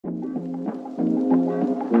Hey,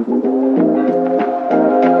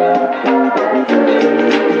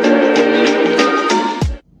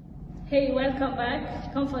 welcome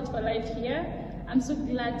back. Comfort for Life here. I'm so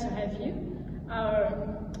glad to have you.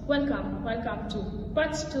 Welcome to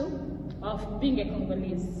part 2 of being a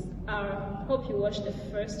Congolese. Hope you watched the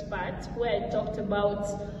first part where I talked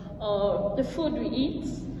about the food we eat.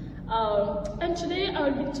 And today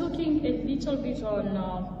I'll be talking a little bit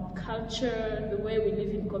on culture, the way we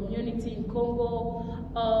live in community in Congo,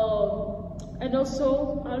 and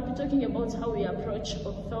also I'll be talking about how we approach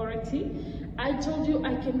authority. I told you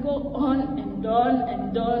I can go on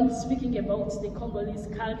and on speaking about the Congolese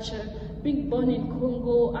culture, being born in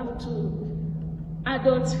Congo up to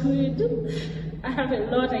adulthood. I have a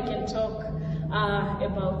lot I can talk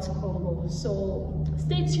about Congo, so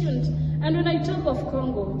stay tuned. And when I talk of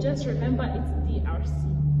Congo, just remember it's DRC,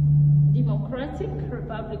 Democratic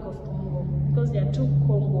Republic of Congo, because there are 2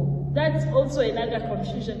 Congo. That's also another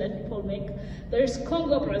confusion that people make. There is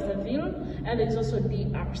Congo Brazzaville and there's also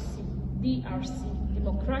DRC,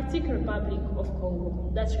 Democratic Republic of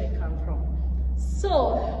Congo. That's where I come from.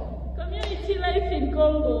 So, community life in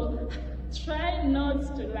Congo, try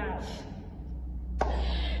not to laugh.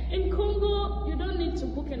 In Congo, you don't need to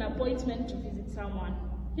book an appointment to visit someone.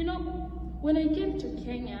 You know, when I came to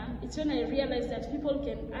Kenya, it's when I realized that people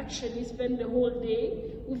can actually spend the whole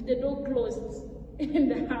day with the door closed in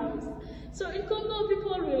the house. So in Congo,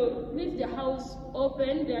 people will leave their house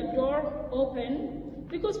open, their door open,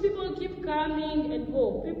 because people keep coming and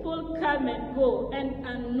go. People come and go and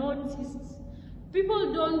unnoticed.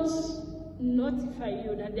 People don't notify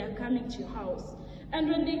you that they are coming to your house. And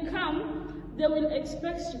when they come, they will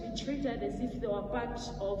expect to be treated as if they were part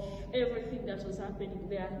of everything that was happening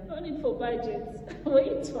there. No need for budgets.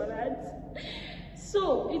 Wait for that.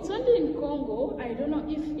 So it's only in Congo. I don't know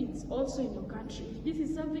if it's also in your country. If this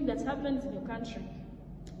is something that happens in your country,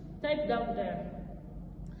 type down there.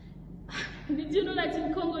 Did you know that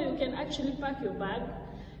in Congo you can actually pack your bag,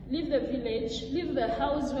 leave the village, leave the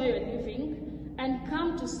house where you're living, and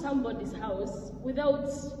come to somebody's house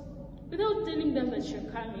without telling them that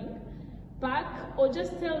you're coming back, or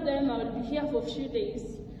just tell them I will be here for a few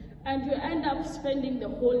days, and you end up spending the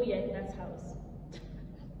whole year in that house.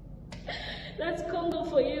 That's Congo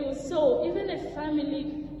for you. So even a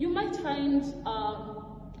family, you might find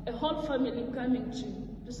a whole family coming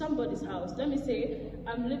to somebody's house. Let me say,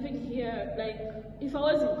 I'm living here, like if I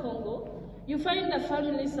was in Congo, you find a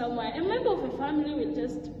family somewhere, a member of a family will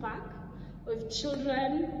just pack with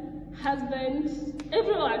children, husbands,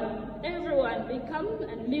 everyone, they come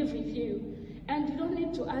and live with you. And you don't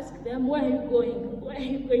need to ask them, where are you going? Where are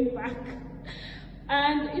you going back?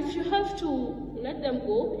 And if you have to let them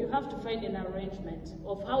go, you have to find an arrangement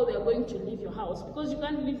of how they're going to leave your house, because you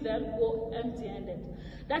can't leave them go empty-handed.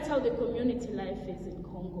 That's how the community life is in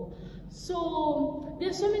Congo. So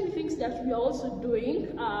there's so many things that we are also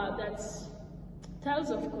doing that's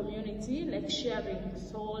styles of community, like sharing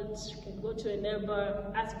salt. You can go to a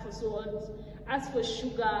neighbor, ask for salt, ask for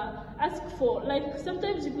sugar, ask for, like,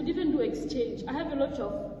 sometimes you could even do exchange. I have a lot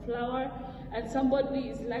of flour and somebody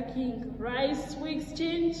is lacking rice, we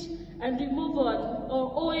exchange and we move on.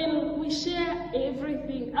 Or oil, we share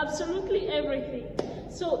everything, absolutely everything.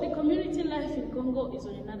 So the community life in Congo is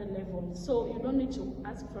on another level. So you don't need to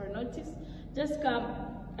ask for a notice, just come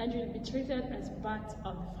and you'll be treated as part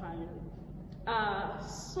of the family.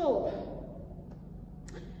 So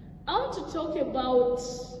I want to talk about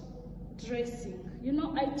dressing. You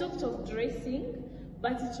know, I talked of dressing,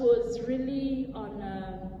 but it was really on,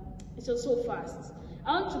 it was so fast.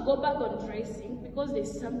 I want to go back on dressing because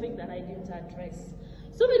there's something that I didn't address.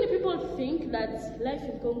 So many people think that life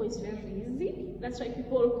in Congo is very easy. That's why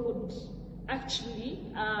people could actually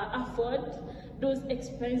afford those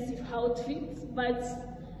expensive outfits, but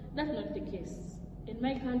that's not the case. In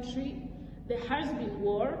my country, there has been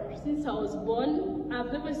war since I was born.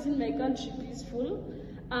 I've never seen my country peaceful.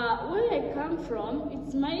 Where I come from,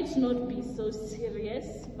 it might not be so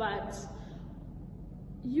serious, but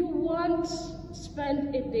you won't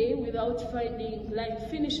spend a day without finding, like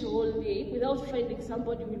finish a whole day without finding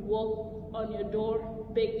somebody will walk on your door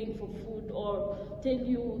begging for food or tell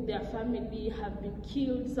you their family have been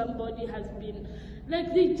killed, somebody has been,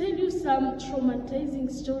 like they tell you some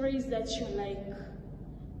traumatizing stories that you're like,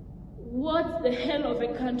 what the hell of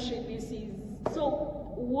a country this is.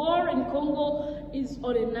 So war in Congo is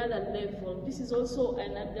on another level. This is also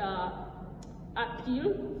another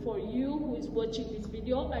appeal for you who is watching this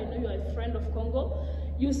video. I know you're a friend of Congo.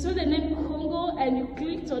 You saw the name Congo and you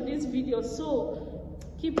clicked on this video. So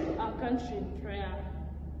keep our country in prayer.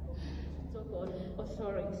 Talk about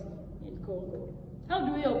authority in Congo. How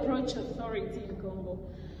do we approach authority in Congo?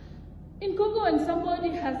 In Congo, when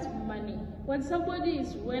somebody has money, when somebody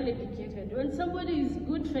is well educated, when somebody is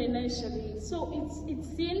good financially, so it's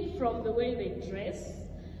seen from the way they dress,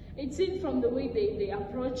 it's seen from the way they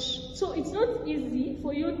approach. So it's not easy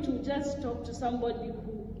for you to just talk to somebody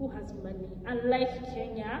who has money. Unlike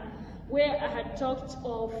Kenya, where I had talked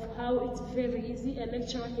of how it's very easy, a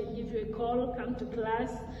lecturer can give you a call, come to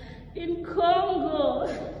class. In Congo,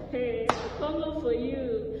 hey, Congo for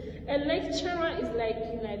you, a lecturer is like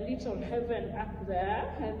in a little heaven up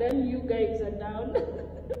there, and then you guys are down.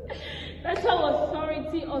 That's how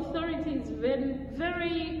authority is very,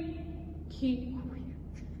 very key.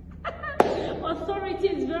 Authority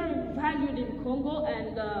is very valued in Congo,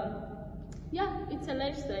 and yeah, it's a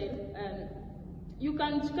lifestyle, and you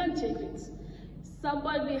can't change it.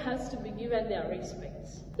 Somebody has to be given their respect.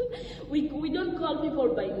 We don't call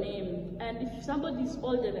people by name, and if somebody is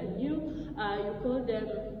older than you, you call them.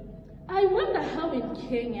 I wonder how in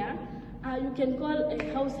Kenya you can call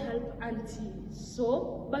a house help auntie.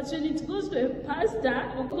 So, but when it goes to a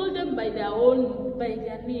pastor, you call them by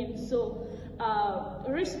their name. So,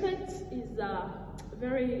 respect is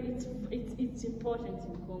it's important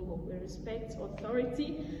in Congo. We respect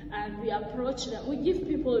authority and we approach them. We give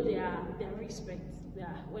people their respect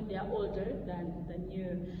when they are older than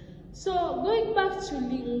you. So going back to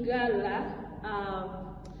Lingala,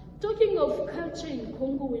 talking of culture in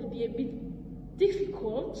Congo will be a bit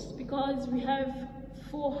difficult because we have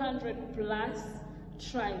 400 plus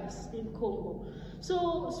tribes in Congo.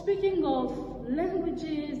 So speaking of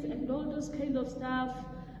languages and all those kind of stuff,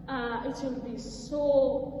 it will be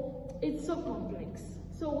it's so complex.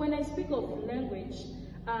 So when I speak of language,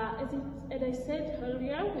 as I said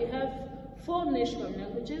earlier, we have 4 national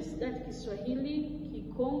languages, that is Swahili,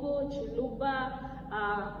 Kikongo, Chiluba,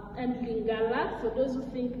 and Lingala. For those who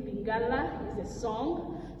think Lingala is a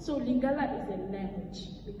song, so Lingala is a language.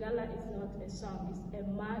 Lingala is not a song,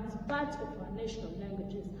 it's part of our national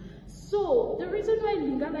languages. So the reason why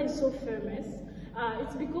Lingala is so famous,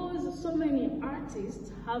 it's because so many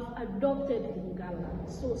artists have adopted Lingala.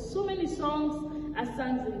 So many songs are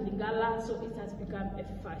sung in Lingala, so it has become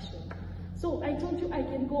a fashion. So I told you I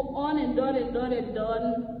can go on and on and on and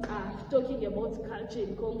on talking about culture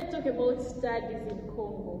in Congo. Let's talk about studies in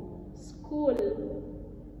Congo. School.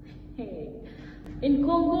 Hey. In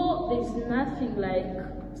Congo, there's nothing like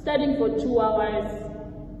studying for 2 hours,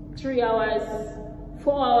 3 hours,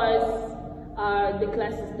 4 hours, the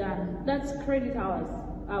class is done. That's credit hours.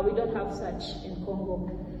 We don't have such in Congo.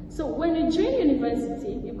 So when you join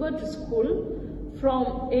university, you go to school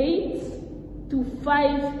from 8 to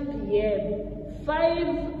 5 p.m.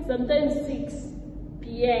 5, sometimes 6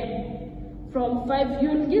 p.m. From 5,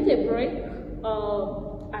 you'll get a break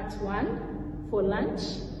at 1 for lunch.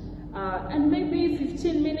 And maybe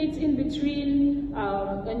 15 minutes in between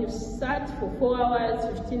when you start for 4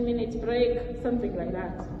 hours, 15 minutes break, something like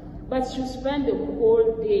that. But you spend the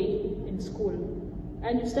whole day in school.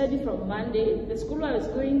 And you study from Monday. The school I was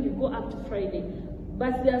going, you go up to Friday.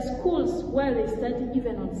 But there are schools where they study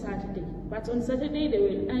even on Saturday. But on Saturday, they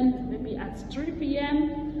will end maybe at 3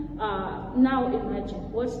 p.m. Now imagine,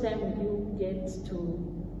 what time will you get to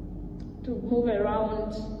move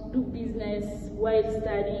around, do business while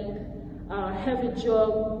studying, have a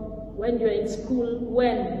job when you're in school,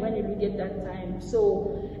 when will you get that time?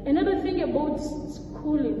 So another thing about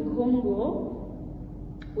school in Congo,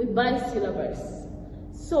 we buy syllabus.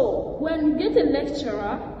 So when you get a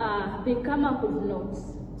lecturer, they come up with notes.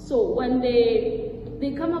 So when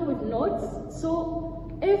they come up with notes, so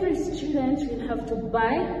every student will have to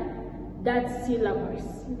buy that syllabus.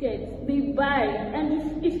 Okay, they buy,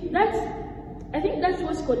 and if that's, I think that's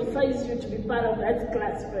what qualifies you to be part of that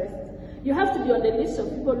class first. You have to be on the list of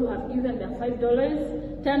people who have given their $5,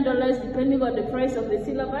 $10, depending on the price of the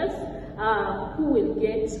syllabus, who will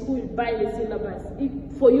buy the syllabus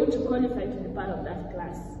for you to qualify to be part of that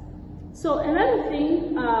class. So another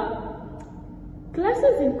thing,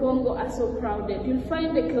 classes in Congo are so crowded. You'll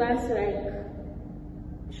find the class like,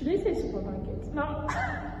 should I say supermarket? No.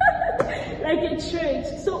 Like a church.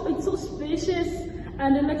 So it's so spacious,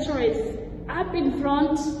 and the lecturer is up in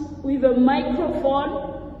front with a microphone,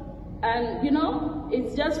 and you know,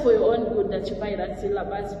 it's just for your own good that you buy that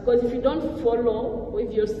syllabus, because if you don't follow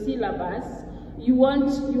with your syllabus, you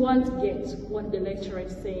won't get what the lecturer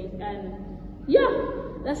is saying. And yeah,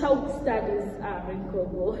 that's how studies are in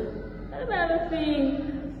Congo. Another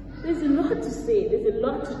thing, there's a lot to say, there's a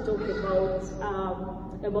lot to talk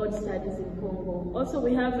about studies in Congo. Also,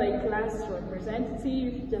 we have a class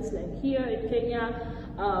representative, just like here in Kenya.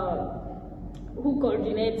 who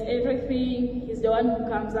coordinates everything. He's the one who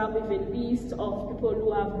comes up with a list of people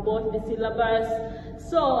who have bought the syllabus.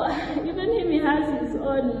 So even him, he has his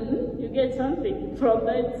own, you get something from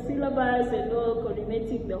that syllabus and all,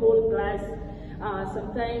 coordinating the whole class.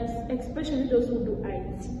 Sometimes, especially those who do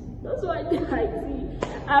IT. Those who do IT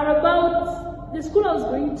are about, the school I was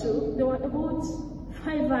going to, there were about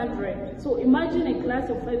 500. So imagine a class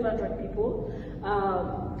of 500 people.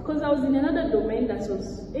 Because I was in another domain that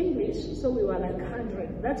was English, so we were like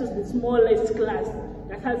 100. That was the smallest class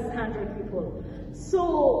that has 100 people.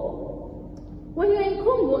 So when you're in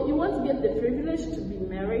Congo, you want to get the privilege to be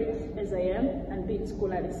married, as I am, and be in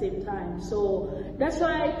school at the same time. So that's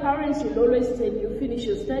why parents will always tell you, finish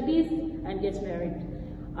your studies and get married.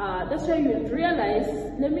 That's why you realize,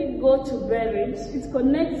 let me go to marriage. It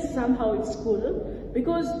connects somehow with school,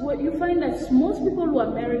 because what you find that most people who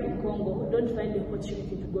are married in Congo don't find the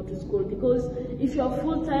opportunity to go to school, because if you're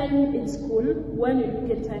full-time in school, when you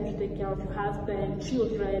get time to take care of your husband,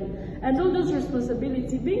 children, and all those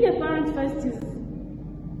responsibilities, being a parent first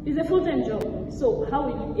is a full-time job. So how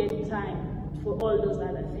will you get time for all those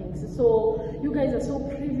other things? So you guys are so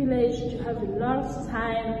privileged, you have a lot of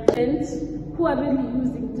time, and who are really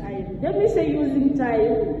using time. Let me say using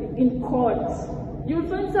time in court. You'll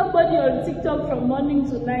find somebody on TikTok from morning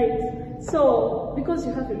to night. So, because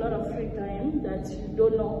you have a lot of free time that you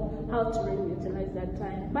don't know how to really utilize that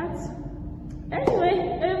time. But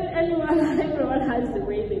anyway, everyone has the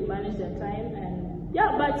way they manage their time. And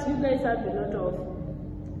yeah, but you guys have a lot of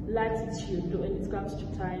latitude when it comes to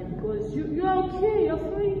time, because you're okay, you're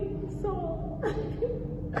free. So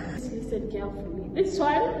listen carefully. This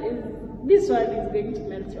one is going to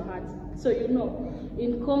melt your heart. So you know,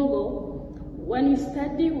 in Congo, when you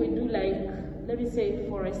study, we do like, let me say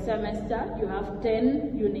for a semester, you have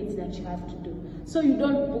 10 units that you have to do. So you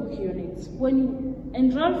don't book units. When you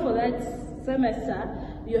enroll for that semester,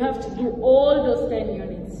 you have to do all those 10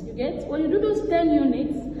 units. You get? When you do those 10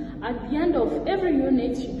 units, at the end of every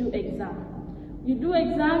unit, you do exam. You do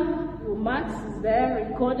exam, your marks is there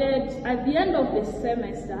recorded. At the end of the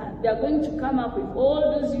semester, they are going to come up with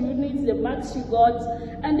all those units, the marks you got,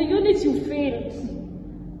 and the units you failed.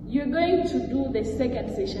 You're going to do the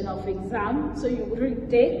second session of exam. So you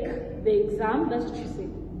retake the exam, that's what you say.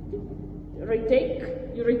 You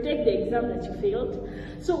retake the exam that you failed.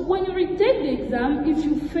 So when you retake the exam, if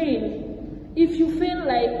you fail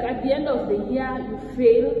like at the end of the year,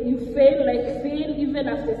 you fail even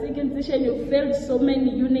after second session, you failed so many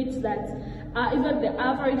units that even the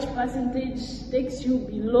average percentage takes you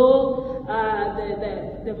below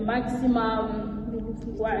the maximum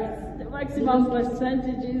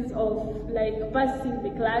percentages of like passing the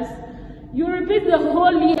class. You repeat the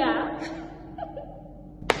whole year.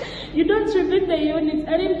 You don't repeat the units.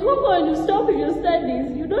 And in Congo, when you stop with your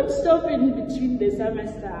studies, you don't stop in between the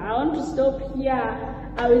semester. I want to stop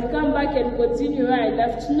here, I will come back and continue where I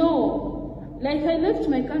left. No. Like I left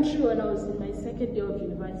my country when I was in my second year of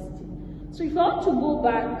university. So if I want to go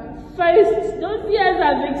back, first, those years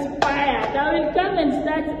have expired. I will come and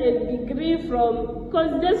start a degree from,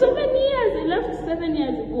 because there's so many years, I left 7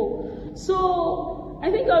 years ago. So I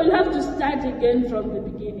think I will have to start again from the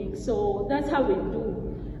beginning. So that's how we do.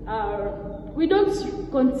 We don't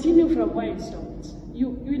continue from where you stopped.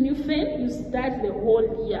 When you fail, you start the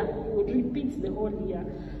whole year. You would repeat the whole year.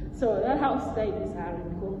 So that's how studies are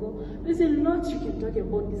in Congo. There's a lot you can talk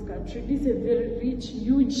about this country. This is a very rich,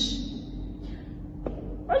 huge,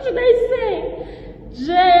 what should I say?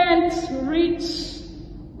 Giant, rich,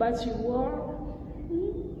 but you are.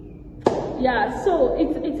 Yeah, so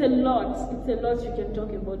it's a lot. It's a lot you can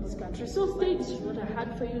talk about this country. So stay tuned to what I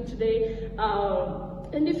had for you today.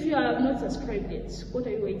 And if you have not subscribed yet, what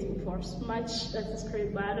are you waiting for? Smash that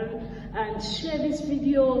subscribe button and share this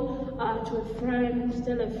video to a friend.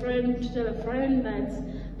 Tell a friend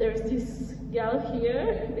that there is this girl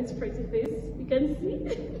here. It's pretty face. You can see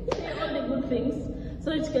all the good things, so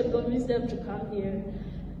that you can convince them to come here.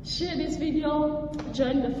 Share this video,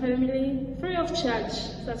 join the family, free of charge.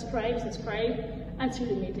 Subscribe, until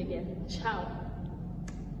we meet again. Ciao.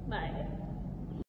 Bye.